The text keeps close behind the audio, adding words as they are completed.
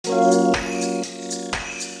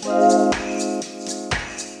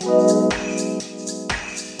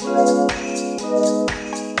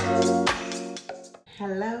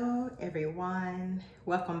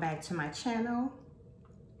welcome back to my channel.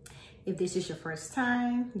 If this is your first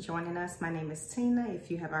time joining us, my name is Tina.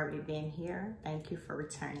 If you have already been here, thank you for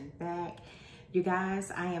returning back. You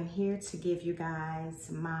guys, I am here to give you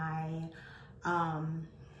guys my,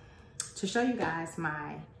 to show you guys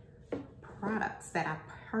my products that I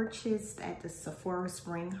purchased at the Sephora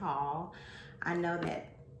spring haul. I know that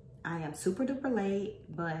I am super duper late,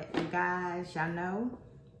 but you guys, y'all know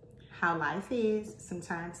how life is.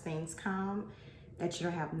 Sometimes things come that you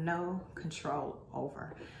don't have no control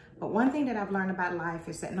over. But one thing that I've learned about life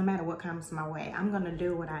is that no matter what comes my way, I'm gonna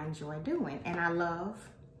do what I enjoy doing. And I love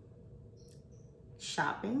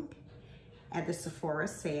shopping at the Sephora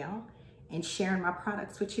sale and sharing my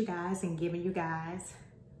products with you guys and giving you guys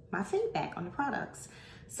my feedback on the products.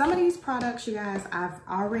 Some of these products, you guys, I've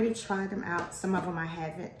already tried them out. Some of them I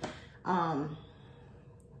haven't.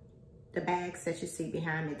 The bags that you see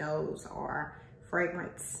behind me, those are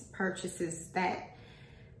fragrance purchases that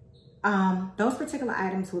those particular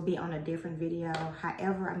items will be on a different video.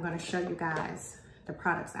 However, I'm going to show you guys the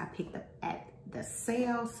products I picked up at the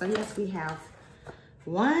sale. So yes, we have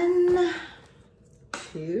 1,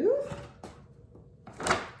 2,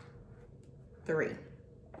 3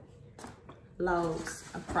 loads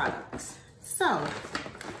of products. So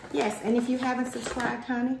yes, and if you haven't subscribed,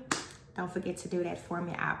 honey, don't forget to do that for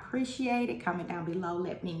me. I appreciate it. Comment down below,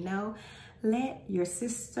 let me know. Let your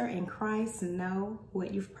sister in Christ know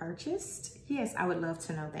what you've purchased. Yes, I would love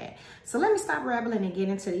to know that. So let me stop rambling and get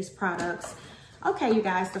into these products. Okay, you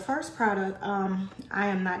guys, the first product, I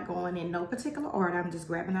am not going in no particular order. I'm just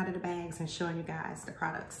grabbing out of the bags and showing you guys the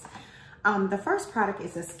products. The first product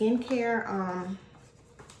is a skincare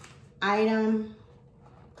item.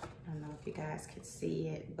 I don't know if you guys can see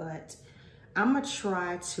it, but I'm gonna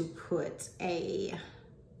try to put a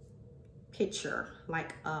picture,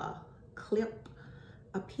 like a clip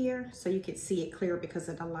up here so you can see it clear because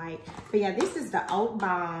of the light. But yeah, this is the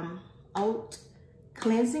oat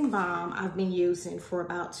cleansing balm I've been using for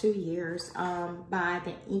about 2 years by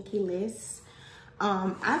the Inky List.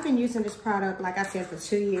 I've been using this product, like I said, for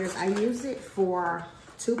 2 years. I use it for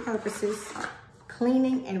 2 purposes: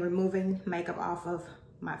 cleaning and removing makeup off of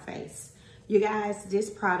my face. You guys, this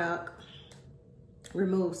product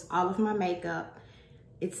removes all of my makeup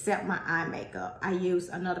except my eye makeup. I use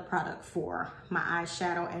another product for my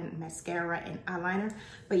eyeshadow and mascara and eyeliner.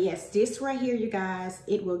 But yes, this right here, you guys,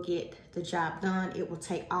 it will get the job done. It will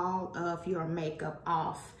take all of your makeup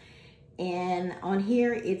off. And on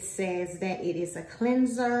here, it says that it is a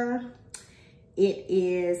cleanser. It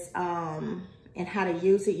is, and how to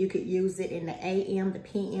use it. You could use it in the AM, the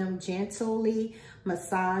PM, gently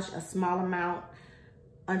massage a small amount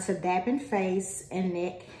onto dampened face and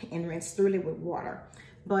neck and rinse thoroughly with water.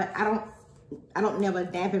 But I don't never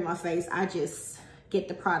dampen my face. I just get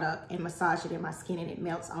the product and massage it in my skin and it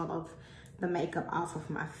melts all of the makeup off of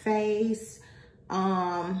my face.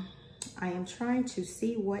 I am trying to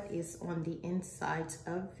see what is on the inside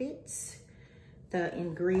of it. The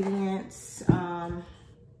ingredients.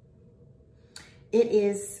 It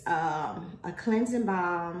is a cleansing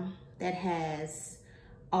balm that has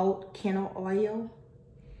oat kennel oil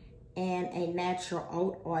and a natural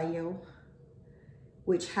oat oil,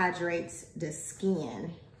 which hydrates the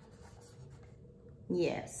skin.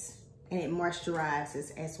 Yes, and it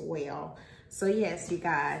moisturizes as well. So yes, you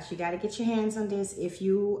guys, you got to get your hands on this. If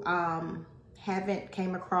you haven't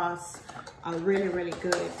came across a really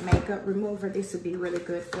good makeup remover, this would be really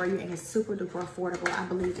good for you, and it's super duper affordable. I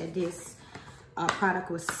believe that this product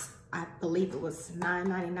was, I believe it was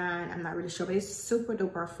 $9.99. I'm not really sure, but it's super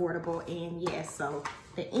duper affordable. And yes, so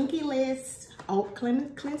the Inky List Oat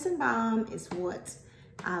Cleansing Balm is what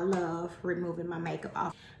I love removing my makeup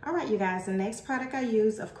off. All right, you guys, the next product I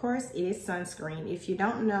use, of course, is sunscreen. If you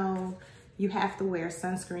don't know, you have to wear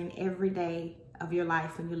sunscreen every day of your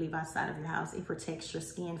life when you leave outside of your house. It protects your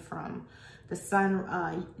skin from the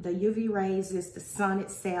sun, the UV rays, the sun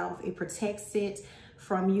itself. It protects it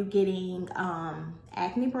from you getting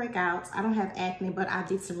acne breakouts. I don't have acne, but I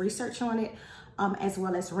did some research on it, as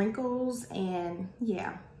well as wrinkles, and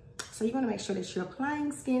yeah. So you want to make sure that you're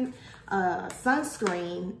applying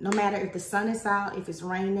sunscreen, no matter if the sun is out, if it's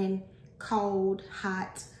raining, cold,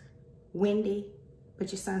 hot, windy,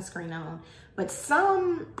 put your sunscreen on. But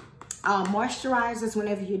some moisturizers,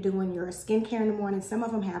 whenever you're doing your skincare in the morning, some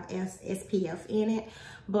of them have SPF in it.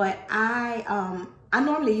 But I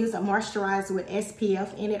normally use a moisturizer with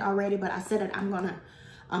SPF in it already, but I said that I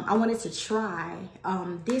wanted to try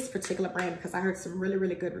this particular brand because I heard some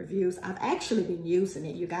really good reviews. I've actually been using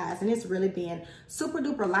it, you guys, and it's really been super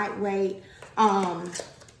duper lightweight.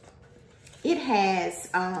 It has,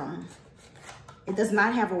 it does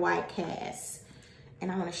not have a white cast.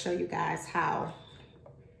 And I want to show you guys how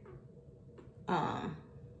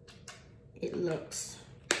it looks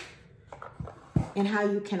and how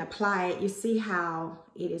you can apply it. You see how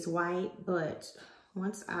it is white, but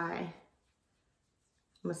once I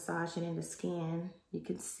massage it in the skin, you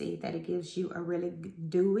can see that it gives you a really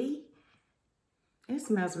dewy, it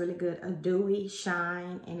smells really good, a dewy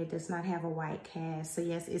shine, and it does not have a white cast. So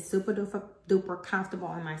yes, it's super duper comfortable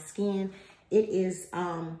on my skin. It is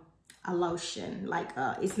a lotion, like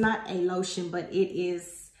it's not a lotion, but it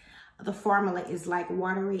is, the formula is like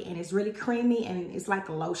watery and it's really creamy and it's like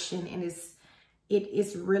a lotion, and it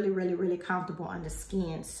is really comfortable on the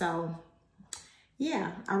skin. So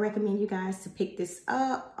yeah, I recommend you guys to pick this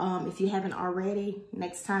up if you haven't already,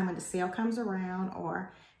 next time when the sale comes around,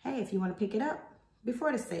 or hey, if you want to pick it up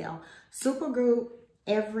before the sale. Superglue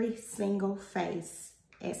Every Single Face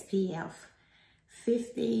SPF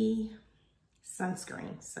 50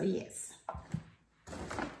 sunscreen. So yes.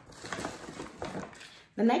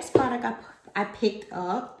 The next product I picked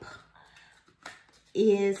up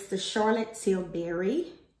is the Charlotte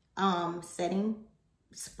Tilbury setting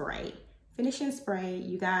spray. Finishing spray,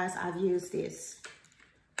 you guys, I've used this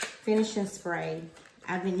finishing spray.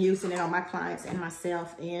 I've been using it on my clients and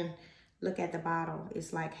myself, and look at the bottle.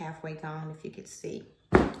 It's like halfway gone, if you could see.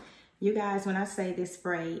 You guys, when I say this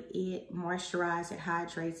spray, it moisturizes, it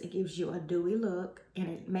hydrates, it gives you a dewy look, and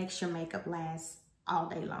it makes your makeup last all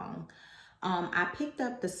day long. I picked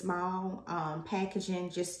up the small packaging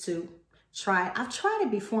just to try it. I've tried it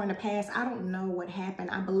before in the past. I don't know what happened.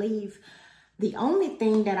 I believe the only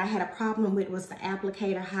thing that I had a problem with was the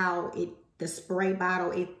applicator, how the spray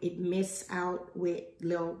bottle, it missed out with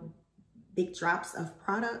little big drops of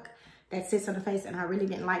product that sits on the face, and I really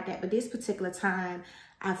didn't like that. But this particular time,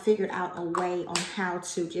 I figured out a way on how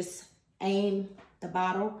to just aim the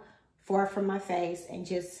bottle far from my face and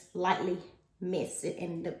just lightly mist it,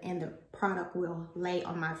 and the product will lay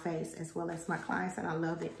on my face as well as my clients, and I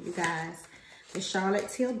love it, you guys. The Charlotte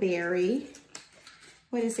Tilbury,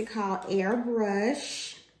 what is it called?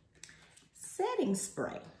 Airbrush setting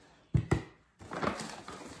spray.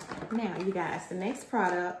 Now, you guys, the next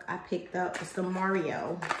product I picked up is the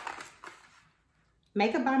Mario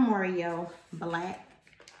Makeup by Mario Black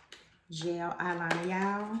Gel Eyeliner.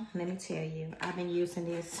 Y'all, let me tell you, I've been using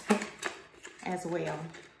this as well.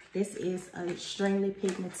 This is an extremely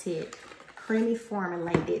pigmented, creamy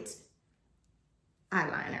formulated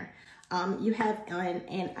eyeliner. You have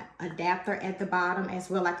an adapter at the bottom as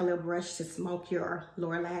well, like a little brush to smoke your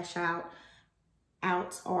lower lash out,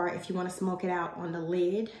 or if you want to smoke it out on the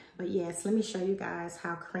lid. But yes, let me show you guys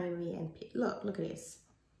how creamy and look at this.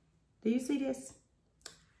 Do you see this?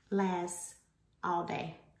 Lasts all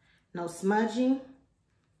day. No smudging,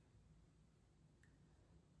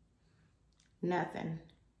 nothing.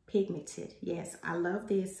 Pigmented. Yes, I love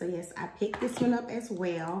this. So yes, I picked this one up as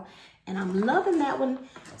well, and I'm loving that one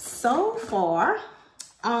so far.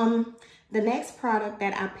 The next product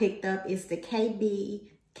that I picked up is the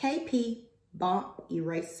KP Bump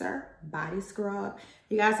Eraser Body Scrub.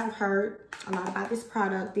 You guys have heard a lot about this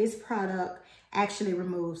product. This product actually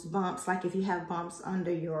removes bumps, like if you have bumps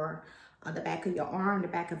under your the back of your arm, the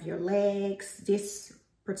back of your legs. This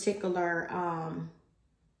particular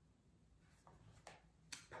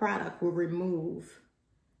product will remove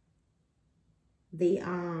the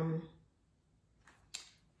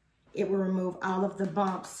it will remove all of the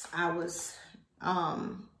bumps. I was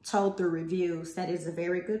told through reviews that is a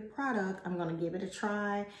very good product. I'm going to give it a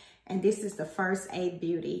try, and this is the First Aid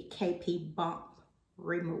Beauty KP Bump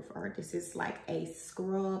Remover. This is like a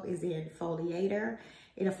scrub, is an exfoliator.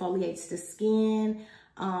 It exfoliates the skin.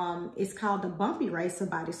 It's called the Bump Eraser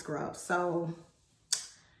Body Scrub. So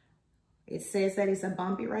it says that it's a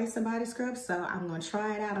bump eraser body scrub, so I'm going to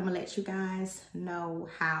try it out. I'm going to let you guys know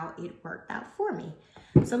how it worked out for me.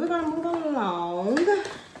 So we're going to move along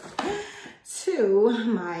to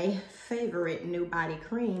my favorite new body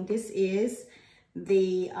cream. This is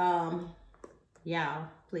the, y'all,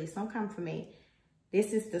 please don't come for me.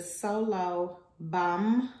 This is the Solo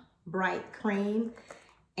Balm Bright Cream.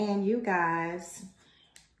 And you guys,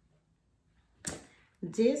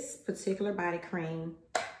 this particular body cream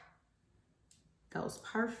goes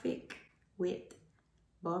perfect with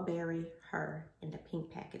Burberry Her in the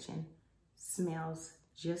pink packaging. Smells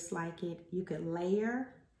just like it. You could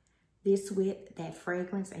layer this with that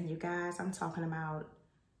fragrance, and you guys, I'm talking about,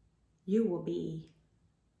 you will be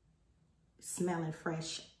smelling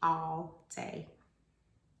fresh all day.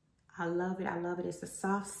 I love it. I love it. It's a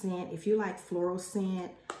soft scent. If you like floral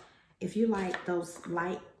scent, if you like those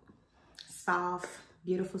light, soft,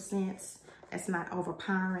 beautiful scents that's not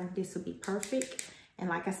overpowering, this will be perfect. And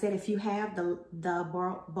like I said, if you have the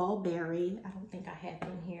Bulberry, I don't think I have it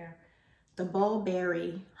in here, the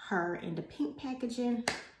Bulberry her in the pink packaging,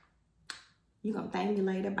 you're gonna thank me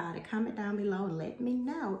later about it. Comment down below and let me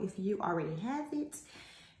know if you already have it.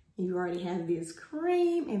 You already have this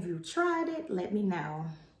cream. If you've tried it, let me know.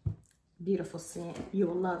 Beautiful scent.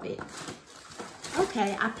 You'll love it.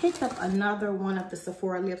 Okay, I picked up another one of the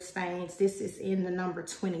Sephora lip stains. This is in the number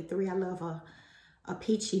 23. I love a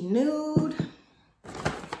peachy nude.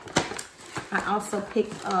 I also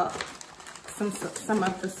picked up some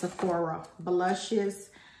of the Sephora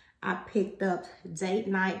blushes. I picked up Date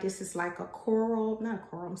Night. This is like a coral, not a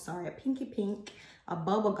coral, I'm sorry, a pinky pink, a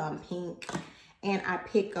bubblegum pink. And I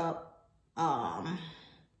pick up,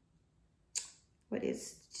 what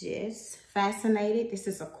is this? Fascinated. This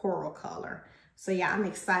is a coral color. So yeah, I'm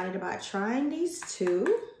excited about trying these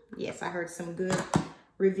two. Yes, I heard some good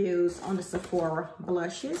reviews on the Sephora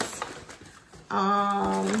blushes.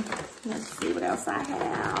 Let's see what else I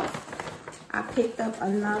have. I picked up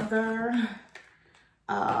another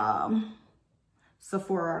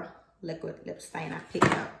Sephora liquid lip stain. I picked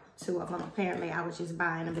up 2 of them. Apparently I was just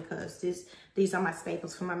buying them because these are my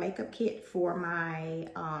staples for my makeup kit for my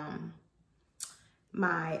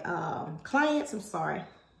clients. I'm sorry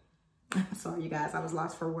you guys, I was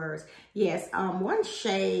lost for words. Yes, one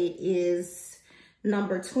shade is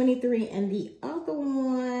number 23 and the other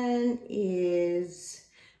one is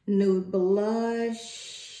Nude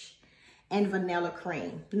Blush and Vanilla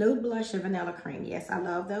Cream. Nude Blush and Vanilla Cream. Yes, I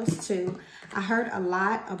love those two. I heard a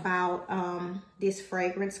lot about this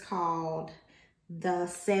fragrance called the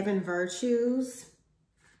 7 Virtues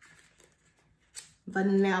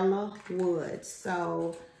Vanilla Wood.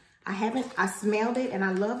 So I smelled it and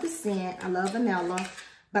I love the scent. I love vanilla,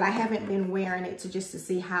 but I haven't been wearing it to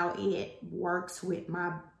see how it works with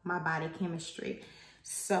my body chemistry.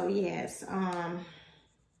 So yes,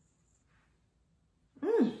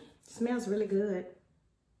 smells really good.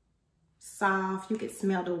 Soft. You can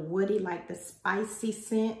smell the woody, like the spicy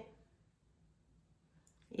scent.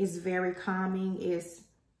 It's very calming. It's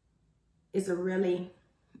a really,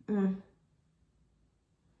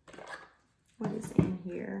 what is in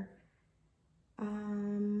here?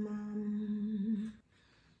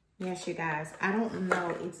 Yes, you guys, I don't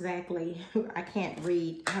know exactly. I can't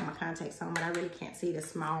read. I have my contacts on, but I really can't see the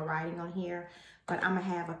small writing on here. But I'm gonna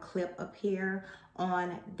have a clip up here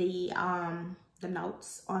on the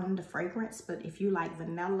notes on the fragrance. But if you like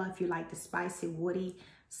vanilla, if you like the spicy, woody,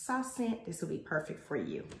 soft scent, this will be perfect for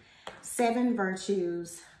you. 7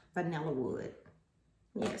 Virtues Vanilla Wood.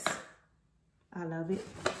 Yes, I love it.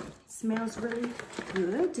 Smells really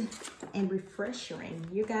good and refreshing.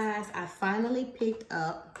 You guys, I finally picked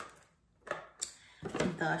up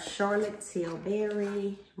the Charlotte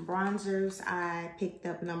Tilbury bronzers. I picked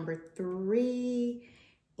up number 3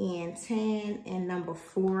 in tan and number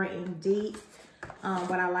 4 in deep.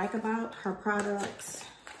 What I like about her products,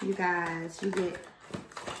 you guys, you get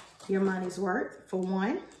your money's worth for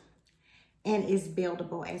one, and it's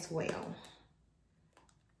buildable as well.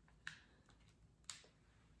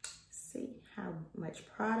 See how much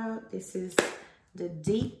product. This is the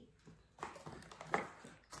deep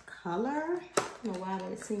color. I don't know why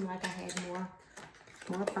would it seem like I had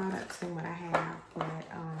more products than what I have, but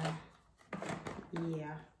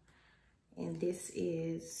yeah. And this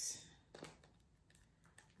is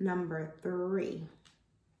number 3.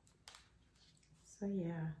 So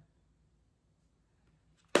yeah,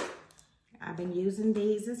 I've been using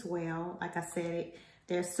these as well. Like I said,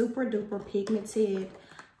 they're super duper pigmented.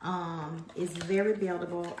 It's very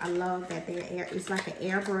buildable. I love that it's like an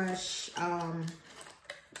airbrush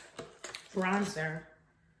bronzer.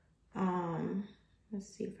 Let's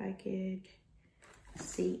see if I could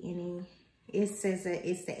see any. It says that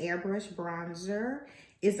it's the airbrush bronzer.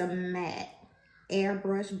 It's a matte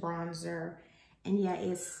airbrush bronzer, and yeah,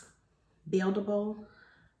 it's buildable.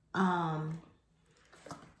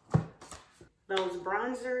 Those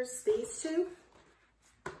bronzers, these two,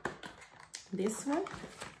 this one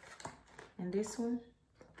and this one,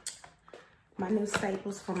 my new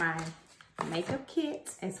staples for my makeup kit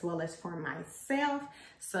as well as for myself.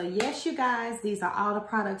 So yes, you guys, these are all the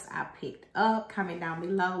products I picked up. Comment down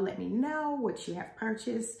below, let me know what you have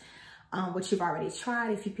purchased, what you've already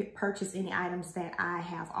tried. If you purchased any items that I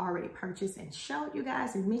have already purchased and showed you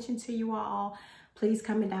guys and mentioned to you all, please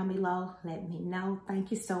comment down below, let me know.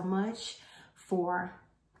 Thank you so much for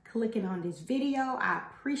clicking on this video. I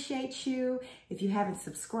appreciate you. If you haven't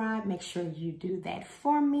subscribed, make sure you do that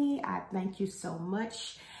for me. I thank you so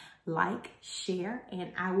much. Like, share,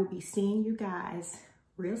 and I will be seeing you guys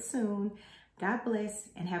real soon. God bless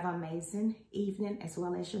and have an amazing evening as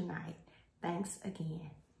well as your night. Thanks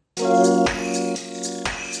again.